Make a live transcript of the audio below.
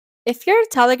If you're a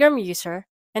Telegram user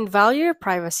and value your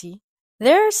privacy,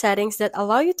 there are settings that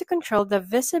allow you to control the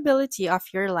visibility of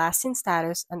your last seen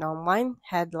status and online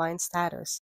headline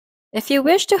status. If you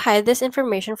wish to hide this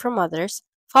information from others,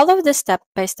 follow this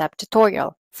step-by-step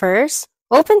tutorial. First,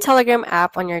 open Telegram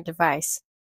app on your device.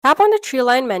 Tap on the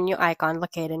three-line menu icon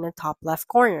located in the top left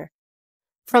corner.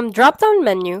 From drop-down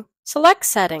menu, select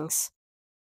Settings.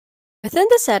 Within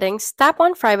the settings, tap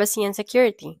on Privacy and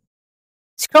Security.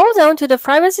 Scroll down to the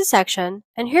Privacy section,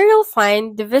 and here you'll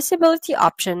find the visibility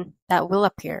option that will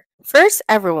appear. First,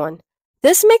 everyone.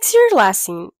 This makes your last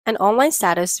seen and online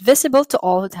status visible to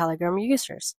all Telegram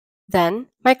users. Then,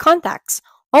 My Contacts.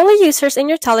 Only users in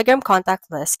your Telegram contact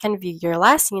list can view your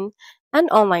last seen and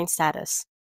online status.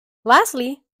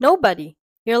 Lastly, Nobody.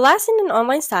 Your last seen and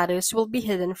online status will be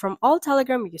hidden from all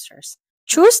Telegram users.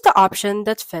 Choose the option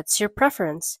that fits your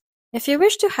preference. If you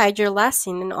wish to hide your last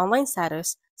seen and online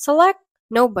status, select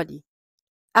Nobody.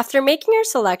 After making your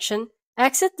selection,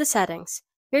 exit the settings.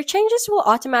 Your changes will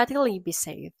automatically be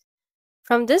saved.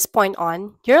 From this point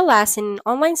on, your last seen and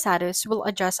online status will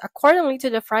adjust accordingly to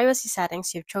the privacy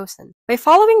settings you've chosen. By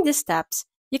following these steps,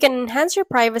 you can enhance your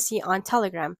privacy on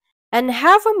Telegram and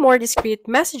have a more discreet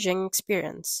messaging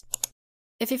experience.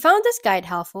 If you found this guide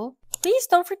helpful, please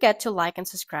don't forget to like and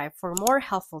subscribe for more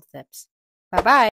helpful tips. Bye-bye!